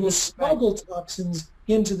 and it will smuggle toxins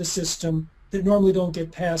into the system that normally don't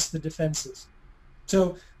get past the defenses.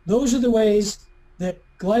 So those are the ways that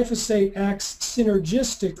glyphosate acts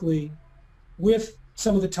synergistically with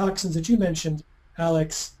some of the toxins that you mentioned,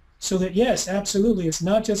 Alex, so that, yes, absolutely, it's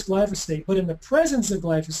not just glyphosate, but in the presence of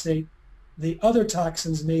glyphosate, the other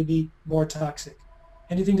toxins may be more toxic.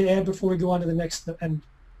 Anything to add before we go on to the next and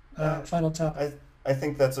final topic? I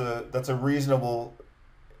think that's a reasonable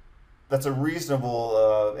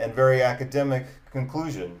and very academic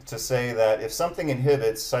conclusion to say that if something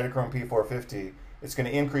inhibits cytochrome P450, it's going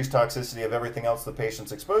to increase toxicity of everything else the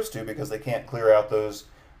patient's exposed to because they can't clear out those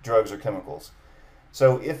drugs or chemicals.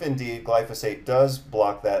 So if indeed glyphosate does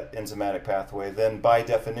block that enzymatic pathway, then by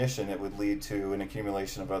definition it would lead to an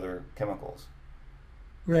accumulation of other chemicals.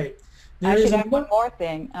 Great. I should add one more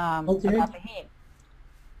thing about the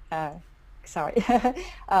heme. Sorry.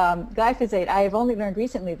 Glyphosate, I have only learned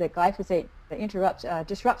recently that glyphosate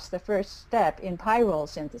disrupts the first step in pyrrole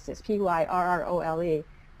synthesis, Pyrrole.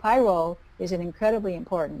 Pyrrole is an incredibly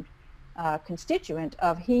important constituent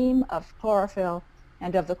of heme, of chlorophyll,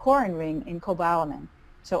 and of the corrin ring in cobalamin.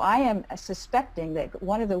 So I am suspecting that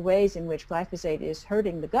one of the ways in which glyphosate is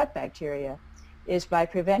hurting the gut bacteria is by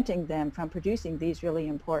preventing them from producing these really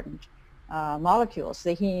important molecules,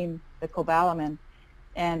 the heme, the cobalamin,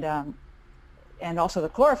 and also the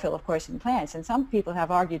chlorophyll, of course, in plants. And some people have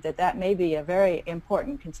argued that that may be a very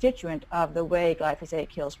important constituent of the way glyphosate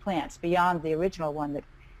kills plants, beyond the original one that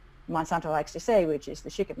Monsanto likes to say, which is the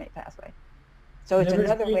shikimate pathway. So it's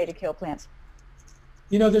another way to kill plants.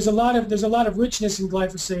 You know, there's a lot of richness in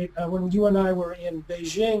glyphosate. When you and I were in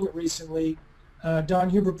Beijing recently, Don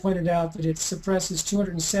Huber pointed out that it suppresses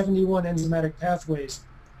 271 enzymatic pathways.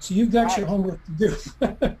 So you've got your homework to do.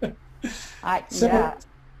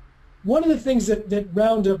 One of the things that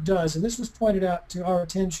Roundup does, and this was pointed out to our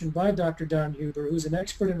attention by Dr. Don Huber, who's an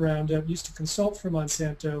expert in Roundup, used to consult for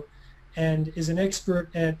Monsanto, and is an expert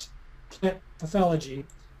at plant pathology.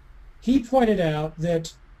 He pointed out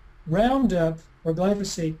that Roundup, or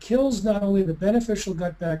glyphosate, kills not only the beneficial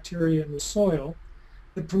gut bacteria in the soil,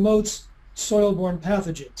 but promotes soil-borne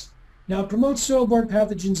pathogens. Now, it promotes soil-borne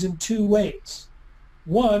pathogens in 2 ways.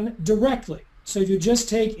 One, directly. So if you just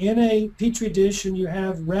take in a petri dish and you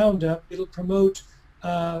have Roundup, it'll promote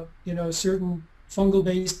certain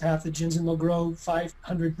fungal-based pathogens, and they'll grow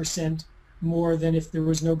 500% more than if there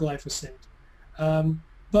was no glyphosate.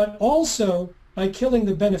 But also, by killing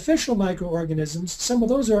the beneficial microorganisms, some of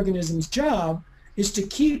those organisms' job is to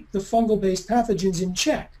keep the fungal-based pathogens in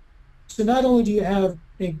check. So not only do you have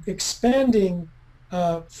expanding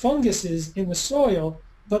funguses in the soil,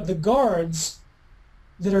 but the guards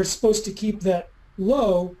that are supposed to keep that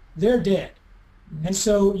low, they're dead. And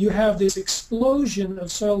so you have this explosion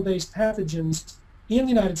of soil-based pathogens in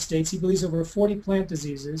the United States. He believes over 40 plant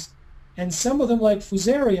diseases, and some of them, like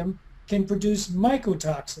Fusarium, can produce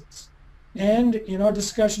mycotoxins. And in our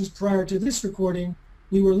discussions prior to this recording,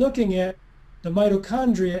 we were looking at the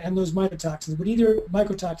mitochondria and those mycotoxins. Would either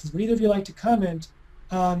of you like to comment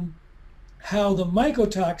on how the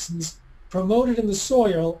mycotoxins promoted in the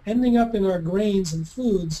soil, ending up in our grains and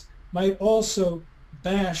foods, might also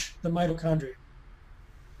bash the mitochondria?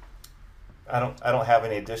 I don't have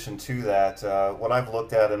any addition to that. What I've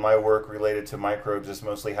looked at in my work related to microbes is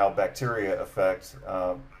mostly how bacteria affect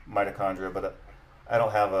mitochondria, but I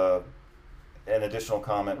don't have an additional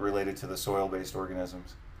comment related to the soil-based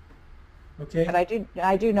organisms. Okay. But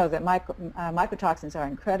I do know that mycotoxins are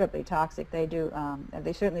incredibly toxic. They do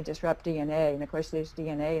they certainly disrupt DNA, and of course there's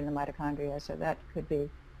DNA in the mitochondria, so that could be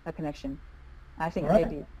a connection. I think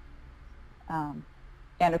maybe.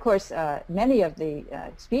 And of course, many of the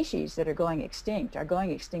species that are going extinct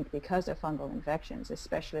because of fungal infections.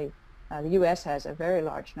 Especially, the U.S. has a very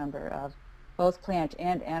large number of both plant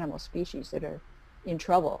and animal species that are in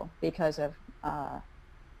trouble because of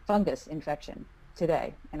fungus infection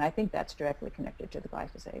today, and I think that's directly connected to the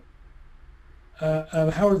glyphosate.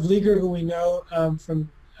 Howard Vlieger, who we know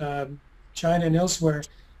from China and elsewhere,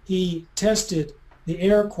 he tested the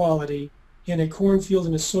air quality in a cornfield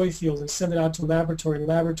and a soy field and sent it out to a laboratory. The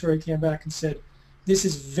laboratory came back and said, "This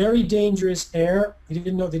is very dangerous air." They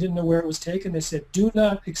didn't know where it was taken. They said, "Do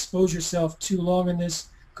not expose yourself too long in this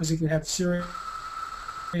because you can have serious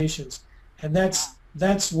patients." And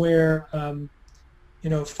that's where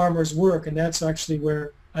farmers work, and that's actually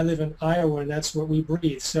where I live in Iowa, and that's what we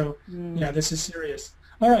breathe. So yeah, this is serious.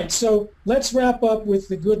 All right, so let's wrap up with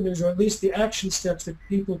the good news, or at least the action steps that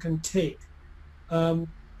people can take.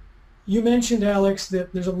 You mentioned, Alex,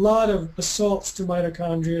 that there's a lot of assaults to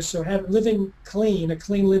mitochondria, so living clean, a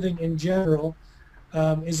clean living in general,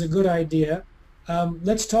 is a good idea.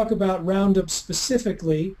 Let's talk about Roundup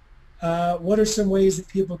specifically. What are some ways that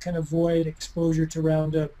people can avoid exposure to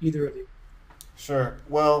Roundup, either of you? Sure.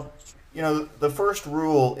 Well, the first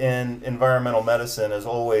rule in environmental medicine is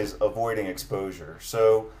always avoiding exposure.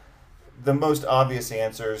 So the most obvious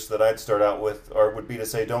answers that I'd start out with would be to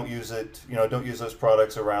say don't use it, don't use those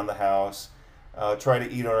products around the house. Try to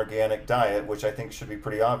eat an organic diet, which I think should be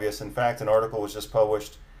pretty obvious. In fact, an article was just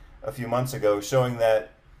published a few months ago showing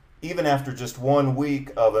that even after just 1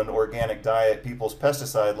 week of an organic diet, people's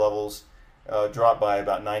pesticide levels drop by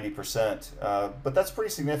about 90%. But that's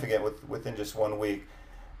pretty significant within just 1 week.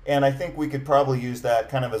 And I think we could probably use that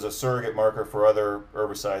kind of as a surrogate marker for other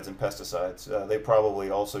herbicides and pesticides. They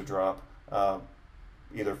probably also drop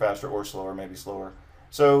either faster or slower, maybe slower.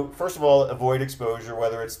 So first of all, avoid exposure,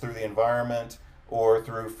 whether it's through the environment or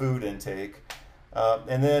through food intake.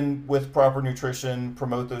 And then with proper nutrition,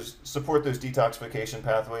 support those detoxification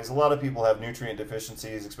pathways. A lot of people have nutrient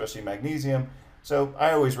deficiencies, especially magnesium. So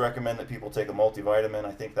I always recommend that people take a multivitamin.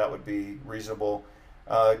 I think that would be reasonable.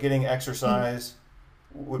 Getting exercise.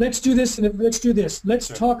 Let's do this. Let's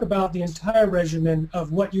talk about the entire regimen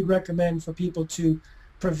of what you recommend for people to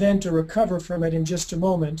prevent or recover from it in just a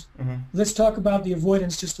moment. Let's talk about the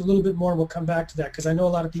avoidance just a little bit more, and we'll come back to that because I know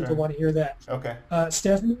a lot of people want to hear that. Okay.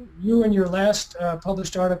 Stephanie, you in your last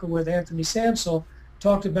published article with Anthony Samsel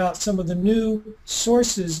talked about some of the new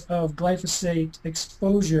sources of glyphosate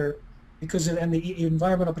exposure and the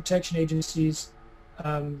Environmental Protection Agency's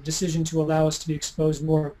decision to allow us to be exposed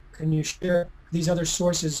more. Can you share these other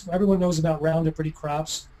sources? Everyone knows about Roundup Ready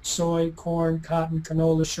crops: soy, corn, cotton,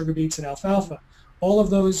 canola, sugar beets, and alfalfa. All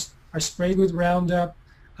of those are sprayed with Roundup.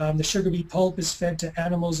 The sugar beet pulp is fed to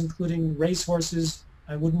animals, including racehorses.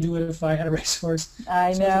 I wouldn't do it if I had a racehorse.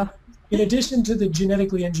 I know. In addition to the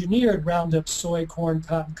genetically engineered Roundup, soy, corn,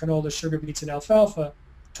 cotton, canola, sugar beets, and alfalfa,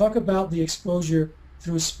 talk about the exposure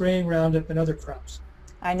through spraying Roundup and other crops.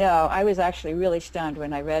 I know. I was actually really stunned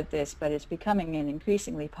when I read this, but it's becoming an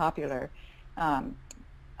increasingly popular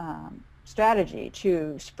strategy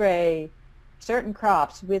to spray certain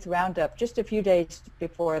crops with Roundup just a few days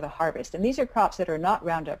before the harvest. And these are crops that are not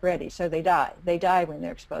Roundup ready, so they die. They die when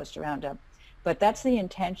they're exposed to Roundup. But that's the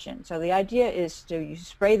intention. So the idea is you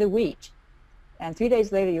spray the wheat, and 3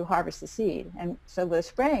 days later you harvest the seed. And so with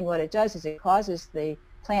spraying, what it does is it causes the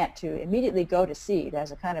plant to immediately go to seed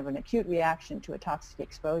as a kind of an acute reaction to a toxic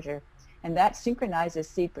exposure. And that synchronizes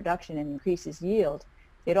seed production and increases yield.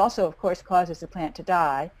 It also, of course, causes the plant to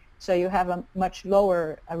die. So you have a much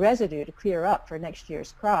lower residue to clear up for next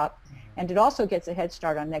year's crop. And it also gets a head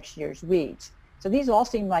start on next year's weeds. So these all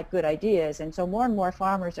seem like good ideas. And so more and more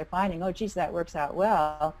farmers are finding, oh, geez, that works out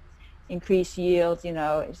well. Increase yields,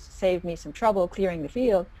 save me some trouble clearing the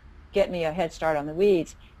field, get me a head start on the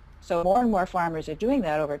weeds. So more and more farmers are doing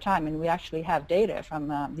that over time. And we actually have data from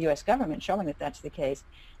the U.S. government showing that that's the case.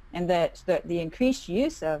 And that the increased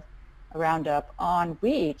use of Roundup on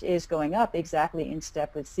wheat is going up exactly in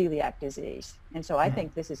step with celiac disease. And so I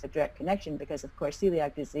think this is a direct connection because, of course,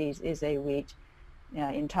 celiac disease is a wheat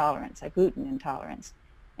intolerance, a gluten intolerance.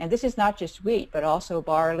 And this is not just wheat, but also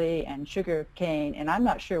barley and sugar cane, and I'm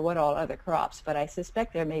not sure what all other crops, but I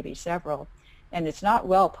suspect there may be several. And it's not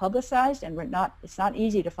well publicized, and it's not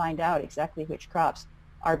easy to find out exactly which crops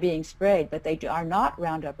are being sprayed, but they are not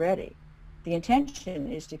Roundup ready. The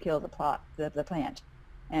intention is to kill the plant.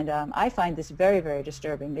 And I find this very, very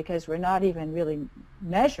disturbing, because we're not even really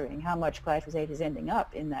measuring how much glyphosate is ending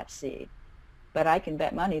up in that seed. But I can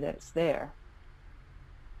bet money that it's there.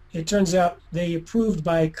 It turns out they approved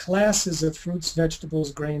by classes of fruits,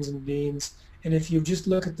 vegetables, grains, and beans. And if you just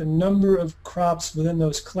look at the number of crops within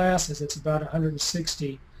those classes, it's about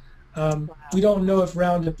 160. Wow. We don't know if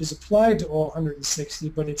Roundup is applied to all 160,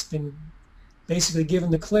 but it's been basically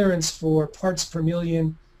given the clearance for parts per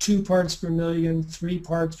million, 2 parts per million, 3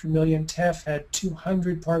 parts per million. TEF had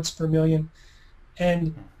 200 parts per million.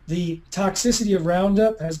 And the toxicity of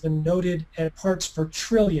Roundup has been noted at parts per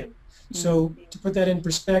trillion. So to put that in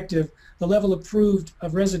perspective, the level approved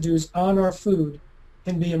of residues on our food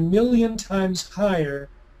can be 1,000,000 times higher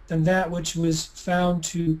than that which was found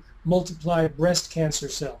to multiply breast cancer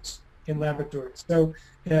cells in laboratories. So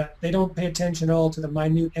they don't pay attention at all to the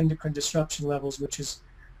minute endocrine disruption levels, which is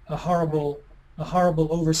a horrible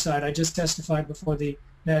oversight. I just testified before the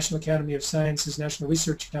National Academy of Sciences National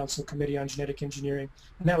Research Council Committee on Genetic Engineering,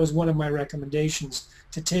 and that was one of my recommendations,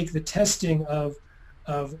 to take the testing of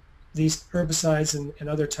these herbicides and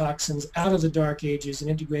other toxins out of the dark ages and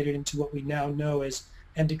integrate it into what we now know as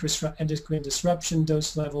endocrine disruption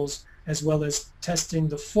dose levels, as well as testing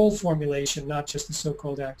the full formulation, not just the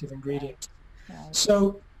so-called active ingredients. Right.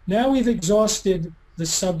 So now we've exhausted the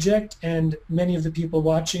subject, and many of the people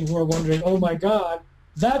watching who are wondering, oh my God,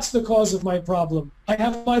 that's the cause of my problem. I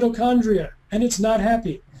have mitochondria and it's not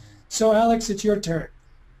happy. So Alex, it's your turn.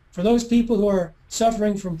 For those people who are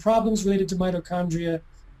suffering from problems related to mitochondria,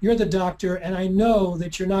 you're the doctor, and I know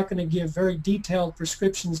that you're not going to give very detailed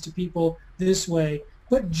prescriptions to people this way,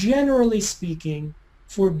 but generally speaking,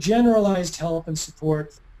 for generalized help and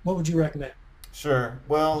support, what would you recommend? Sure.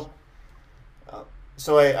 Well,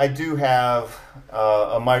 so I do have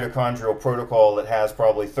a mitochondrial protocol that has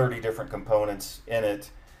probably 30 different components in it.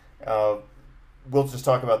 We'll just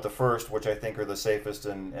talk about the first, which I think are the safest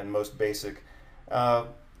and most basic.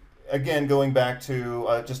 Again, going back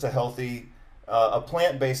to just a healthy, a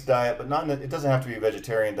plant-based diet, but it doesn't have to be a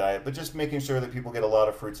vegetarian diet, but just making sure that people get a lot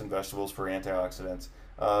of fruits and vegetables for antioxidants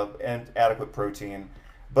and adequate protein,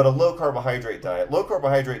 but a low-carbohydrate diet.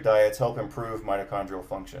 Low-carbohydrate diets help improve mitochondrial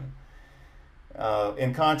function.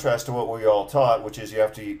 In contrast to what we all taught, which is you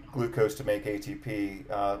have to eat glucose to make ATP,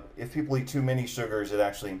 if people eat too many sugars, it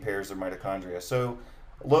actually impairs their mitochondria. So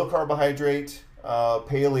low-carbohydrate,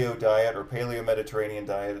 paleo diet or paleo-Mediterranean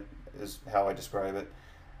diet is how I describe it.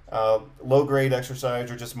 Low-grade exercise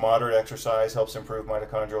or just moderate exercise helps improve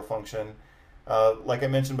mitochondrial function. Like I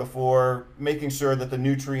mentioned before, making sure that the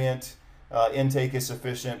nutrient intake is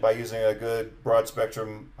sufficient by using a good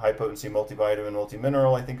broad-spectrum, high-potency multivitamin,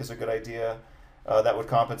 multimineral, I think is a good idea. That would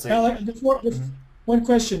compensate. Alex, one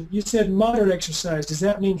question. You said moderate exercise. Does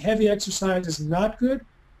that mean heavy exercise is not good?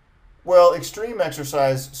 Well, extreme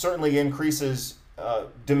exercise certainly increases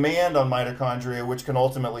demand on mitochondria, which can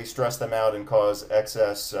ultimately stress them out and cause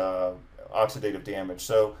excess oxidative damage.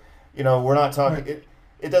 So, we're not talking. Right.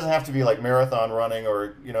 It doesn't have to be like marathon running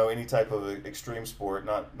or any type of extreme sport.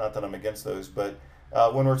 Not that I'm against those, but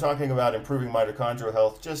when we're talking about improving mitochondrial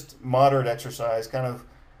health, just moderate exercise, kind of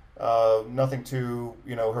nothing too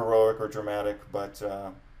heroic or dramatic, but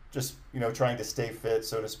just trying to stay fit,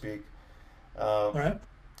 so to speak. All right.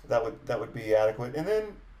 That would be adequate. And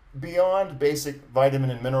then beyond basic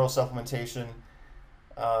vitamin and mineral supplementation,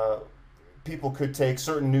 people could take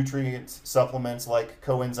certain nutrient supplements like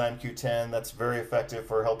coenzyme Q10. That's very effective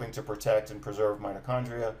for helping to protect and preserve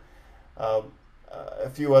mitochondria. A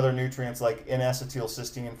few other nutrients like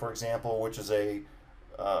N-acetylcysteine, for example, which is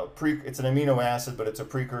it's an amino acid, but it's a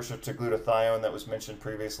precursor to glutathione that was mentioned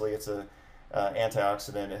previously. It's an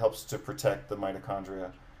antioxidant. It helps to protect the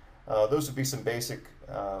mitochondria. Those would be some basic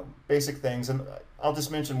things. And I'll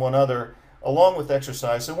just mention one other, along with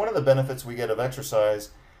exercise. So one of the benefits we get of exercise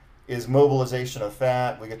is mobilization of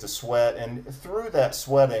fat. We get to sweat, and through that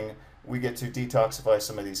sweating, we get to detoxify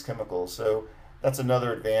some of these chemicals. So that's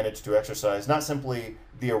another advantage to exercise, not simply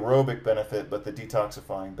the aerobic benefit, but the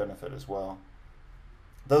detoxifying benefit as well.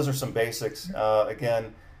 Those are some basics.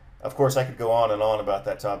 Again, of course, I could go on and on about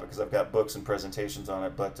that topic because I've got books and presentations on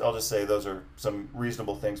it, but I'll just say those are some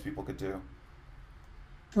reasonable things people could do.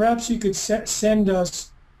 Perhaps you could send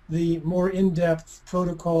us the more in-depth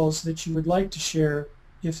protocols that you would like to share,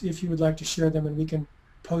 if you would like to share them, and we can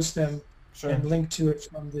post them. Sure. And link to it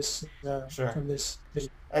from this sure. From this video.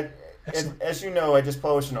 And as you know, I just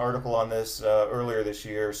published an article on this earlier this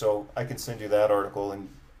year, so I can send you that article, and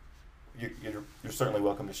you're certainly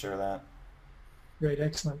welcome to share that. Great,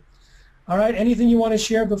 excellent. All right, anything you want to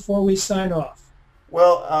share before we sign off?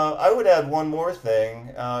 Well, I would add one more thing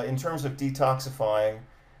in terms of detoxifying.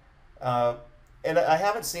 And I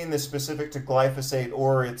haven't seen this specific to glyphosate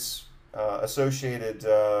or its associated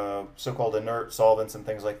so-called inert solvents and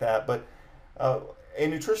things like that, but a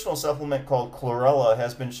nutritional supplement called chlorella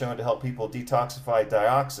has been shown to help people detoxify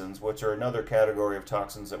dioxins, which are another category of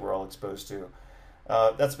toxins that we're all exposed to.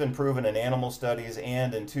 That's been proven in animal studies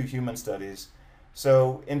and in 2 human studies.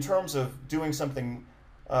 So in terms of doing something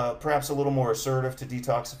perhaps a little more assertive to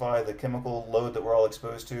detoxify the chemical load that we're all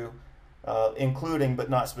exposed to, including but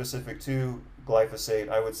not specific to glyphosate,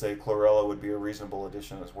 I would say chlorella would be a reasonable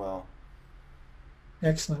addition as well.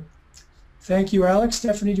 Excellent. Thank you, Alex.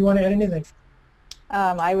 Stephanie, do you want to add anything?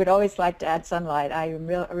 I would always like to add sunlight. I'm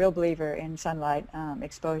a real believer in sunlight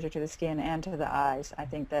exposure to the skin and to the eyes. I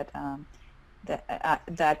think that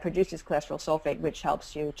that produces cholesterol sulfate, which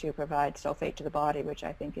helps you to provide sulfate to the body, which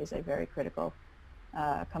I think is a very critical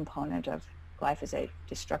component of glyphosate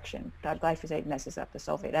destruction. Glyphosate messes up the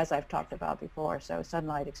sulfate, as I've talked about before, so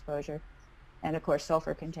sunlight exposure, and of course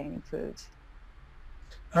sulfur-containing foods.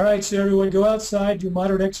 All right, so everyone go outside, do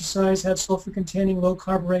moderate exercise, have sulfur-containing low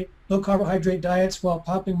carbohydrate diets while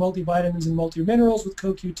popping multivitamins and multiminerals with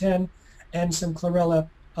CoQ10 and some chlorella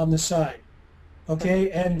on the side.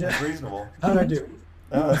 Okay, and that's reasonable. How'd I do?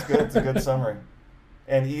 No, that's good. It's a good summary.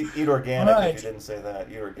 And eat organic. Right. If you didn't say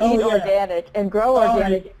that, eat organic. Eat organic and grow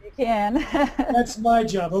organic if you can. That's my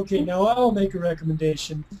job. Okay, now I will make a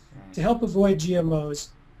recommendation to help avoid GMOs.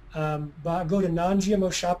 Go to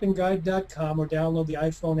nongmoshoppingguide.com or download the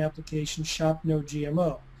iPhone application Shop No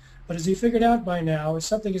GMO. But as you figured out by now, if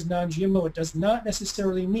something is non-GMO, it does not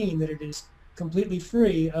necessarily mean that it is completely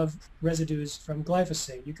free of residues from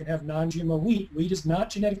glyphosate. You can have non-GMO wheat. Wheat is not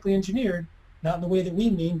genetically engineered, not in the way that we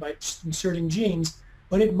mean by inserting genes,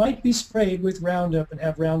 but it might be sprayed with Roundup and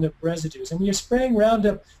have Roundup residues. And when you're spraying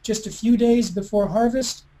Roundup just a few days before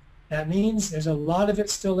harvest, that means there's a lot of it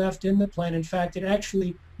still left in the plant. In fact, it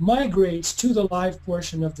actually migrates to the live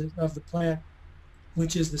portion of the plant,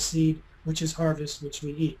 which is the seed, which is harvest, which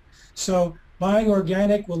we eat. So buying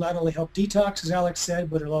organic will not only help detox, as Alex said,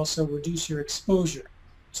 but it'll also reduce your exposure.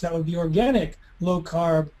 So that would be organic,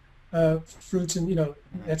 low-carb fruits and,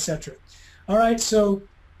 etc. All right, so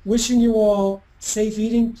wishing you all safe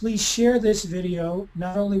eating. Please share this video,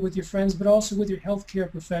 not only with your friends, but also with your healthcare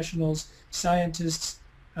professionals, scientists,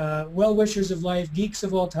 well-wishers of life, geeks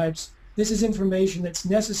of all types. This is information that's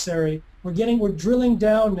necessary. We're drilling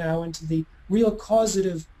down now into the real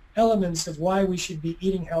causative elements of why we should be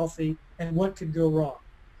eating healthy and what could go wrong.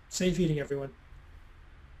 Safe eating, everyone.